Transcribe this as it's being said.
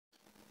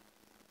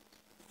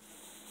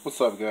What's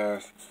up,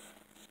 guys?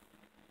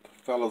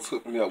 Fellas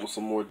hooked me up with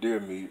some more deer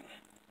meat.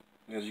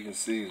 As you can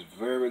see, it's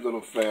very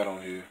little fat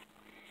on here.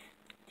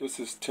 This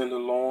is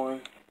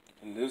tenderloin,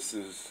 and this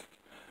is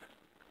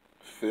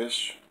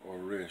fish or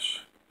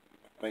rish.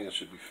 I think it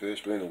should be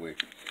fish, but anyway,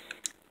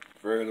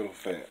 very little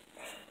fat.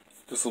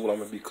 This is what I'm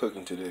going to be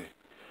cooking today.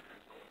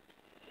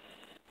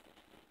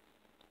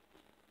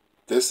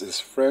 This is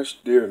fresh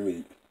deer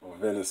meat or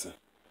venison.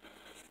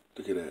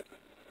 Look at that.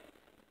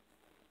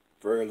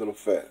 Very little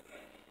fat.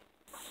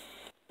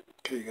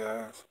 Okay,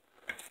 guys.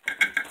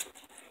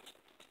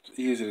 It's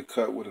easy to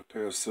cut with a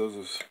pair of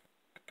scissors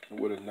and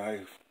with a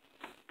knife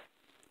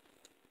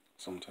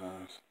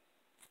sometimes.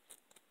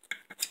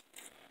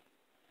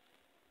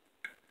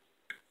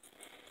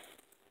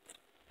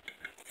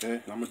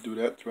 Okay, I'm going to do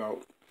that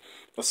throughout.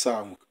 That's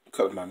how I'm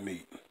cutting my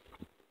meat.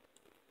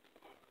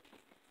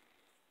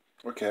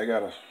 Okay, I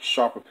got a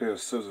sharper pair of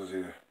scissors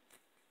here.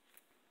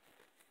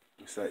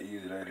 It's how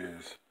easy that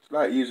is. It's a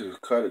lot easier to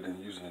cut it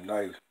than using a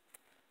knife.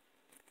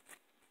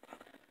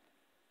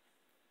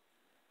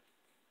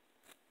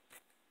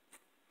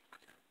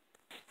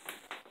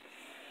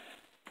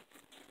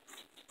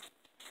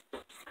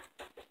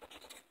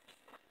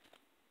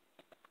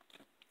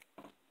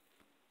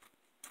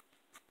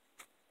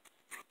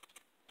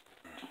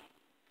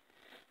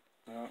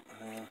 And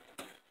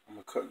I'm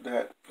going to cut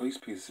these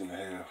pieces in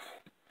half.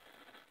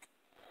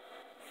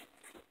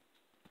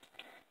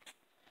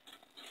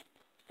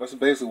 That's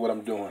basically what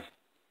I'm doing.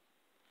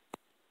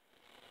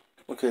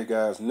 Okay,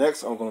 guys,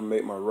 next I'm going to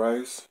make my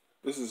rice.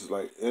 This is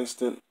like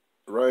instant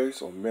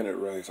rice or minute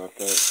rice, I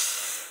think.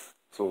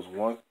 So it's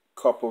 1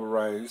 cup of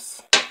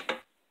rice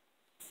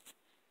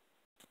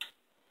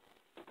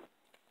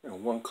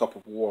and 1 cup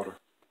of water.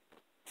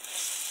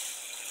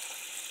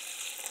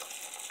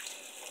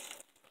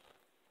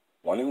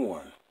 One and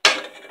one.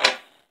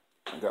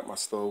 I got my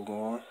stove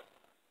going.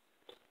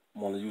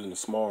 I'm only using the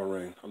small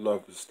ring. I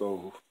love the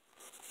stove.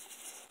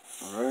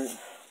 Alright,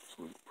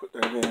 so we put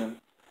that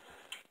in,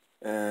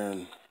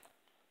 and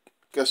I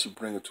guess you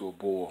bring it to a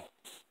boil.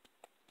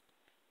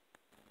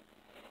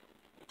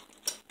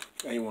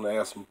 And you want to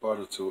add some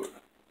butter to it.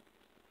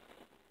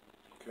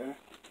 Okay?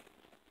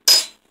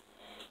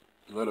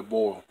 Let it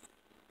boil.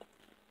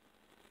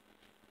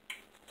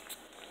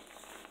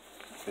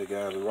 Okay,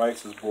 guys, the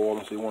rice is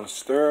boiling, so you want to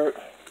stir it.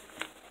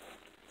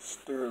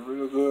 Stir it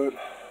real good.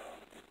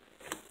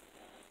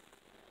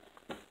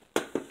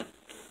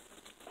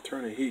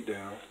 Turn the heat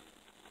down.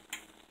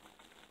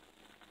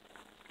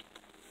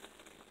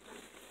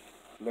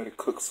 Let it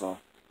cook some.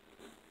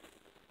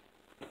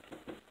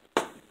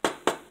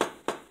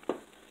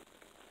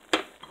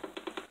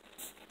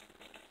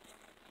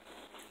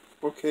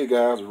 Okay,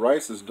 guys,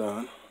 rice is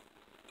done.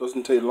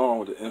 Doesn't take long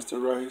with the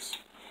instant rice.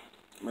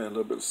 Add a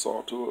little bit of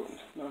salt to it.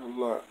 Not a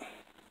lot.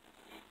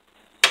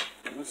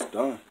 It's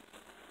done.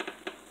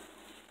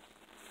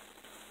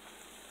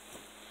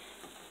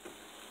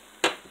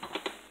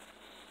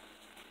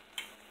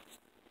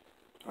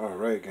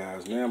 Alright,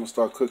 guys, now I'm going to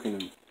start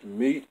cooking the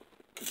meat.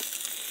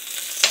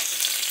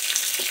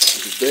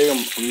 Today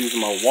I'm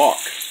using my wok,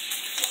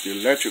 the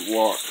electric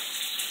wok.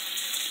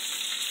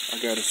 I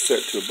got it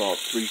set to about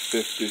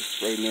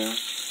 350 right now.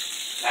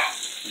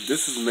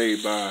 This is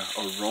made by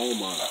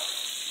Aroma.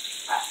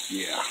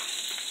 Yeah,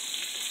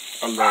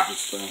 I love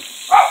this thing.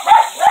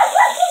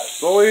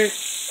 Zoe,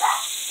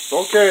 it's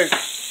okay.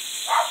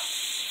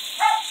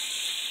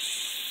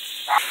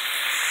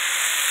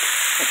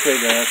 Okay,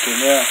 guys, so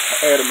now I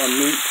added my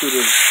meat to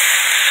the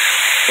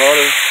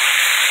butter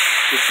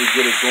just to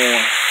get it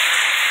going.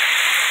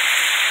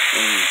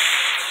 And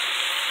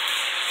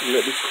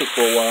let this cook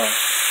for a while.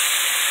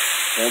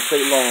 Won't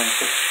take long.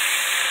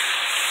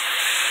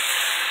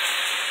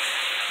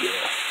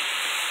 Yeah.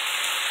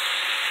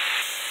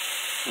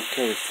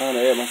 Okay, it's time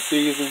to add my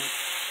seasoning.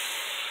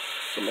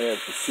 So I'm going to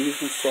add the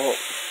seasoned salt,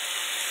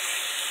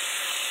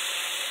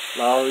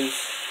 Lawry's.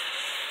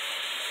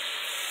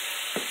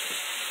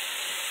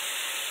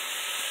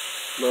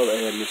 Love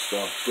adding this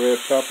stuff. Red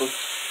pepper.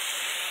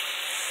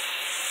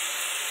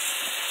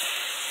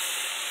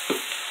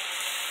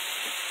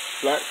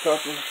 Black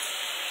pepper.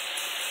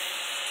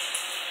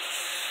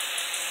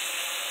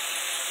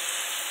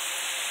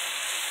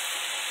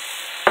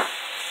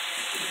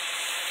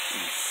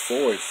 And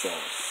soy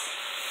sauce.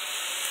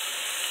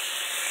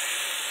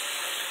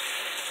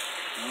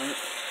 Alright.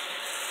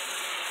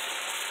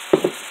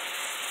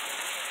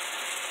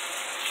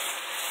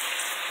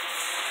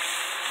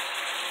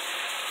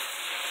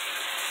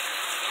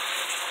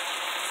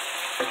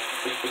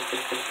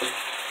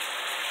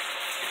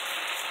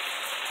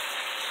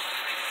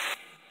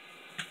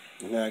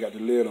 And now I got the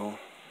lid on.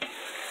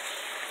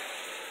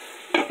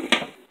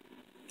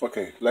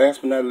 Okay,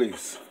 last but not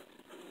least,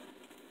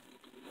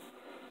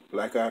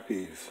 black eyed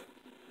peas.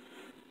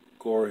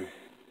 Gory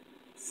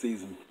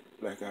seasoned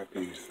black eyed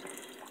peas.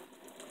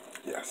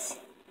 Yes.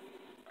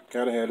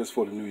 Gotta have this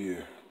for the new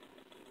year.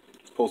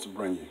 It's supposed to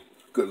bring you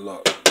good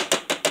luck.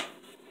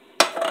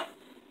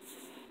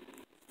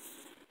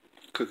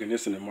 Cooking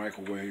this in the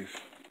microwave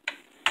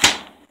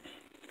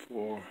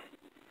for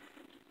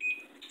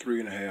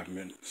 3.5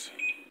 minutes.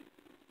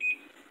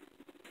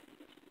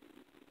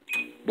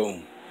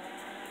 Boom.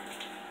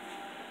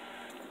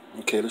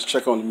 Okay, let's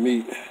check on the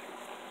meat.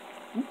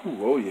 Ooh,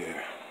 oh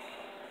yeah.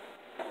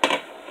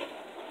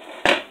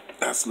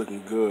 That's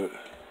looking good.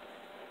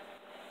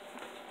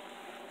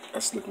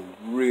 That's looking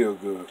real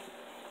good.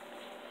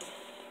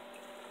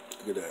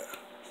 Look at that.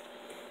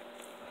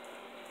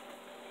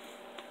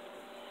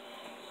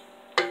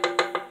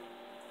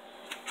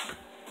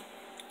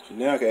 So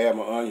now I can add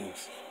my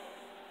onions.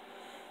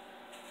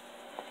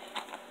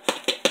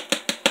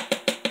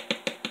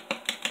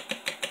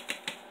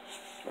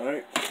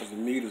 Alright, because the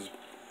meat is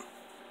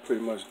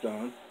pretty much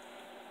done.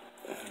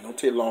 And don't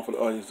take long for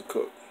the onions to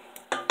cook.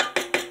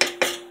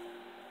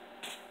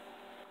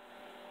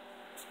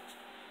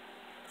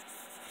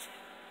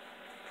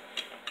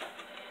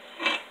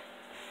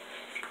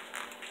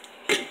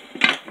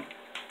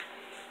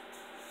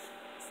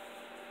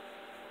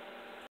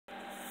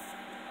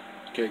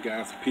 Okay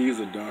guys, the peas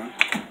are done.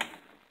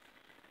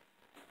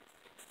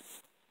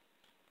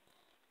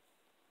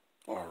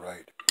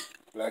 Alright,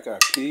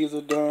 black-eyed peas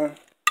are done.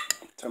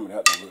 Tell me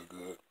that don't look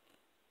good.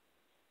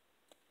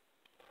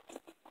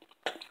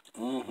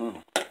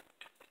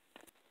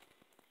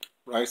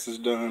 Rice is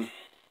done.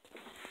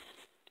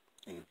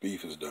 And the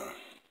beef is done.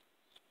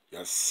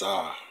 Yes,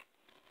 sir.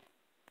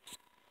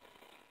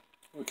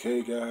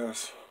 Okay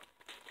guys,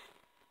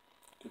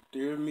 the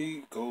deer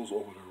meat goes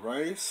over the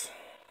rice.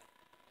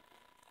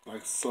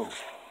 Like so.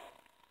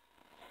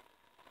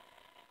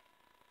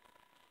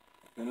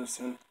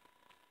 Venison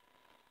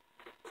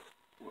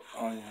with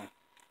onion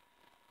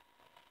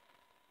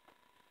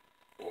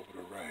over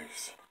the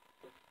rice.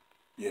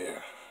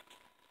 Yeah,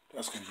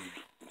 that's gonna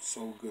be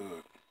so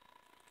good.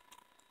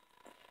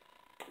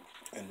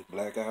 And the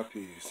black-eyed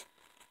peas.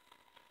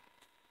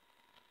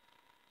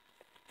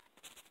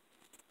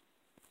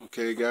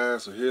 Okay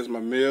guys, so here's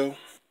my meal.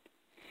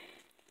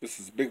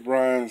 This is Big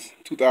Brian's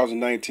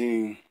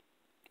 2019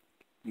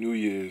 New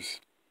Year's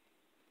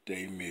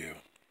Day meal.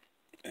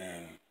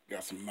 And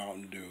got some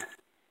Mountain Dew.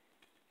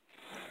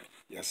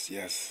 Yes,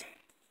 yes.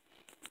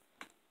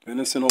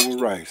 Venison over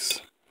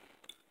rice.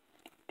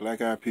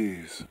 Black-eyed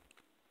peas.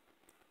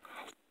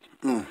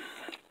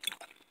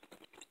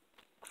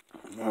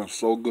 That's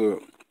so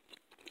good.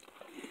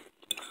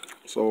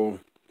 So,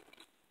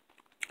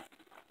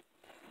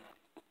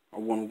 I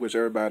want to wish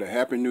everybody a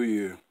Happy New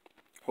Year.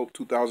 Hope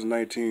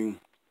 2019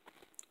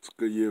 is a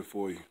good year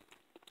for you.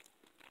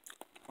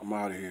 I'm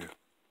out of here.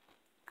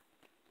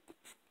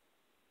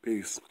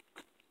 Peace.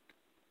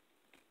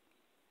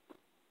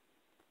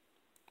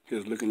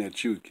 Here's looking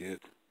at you, kid.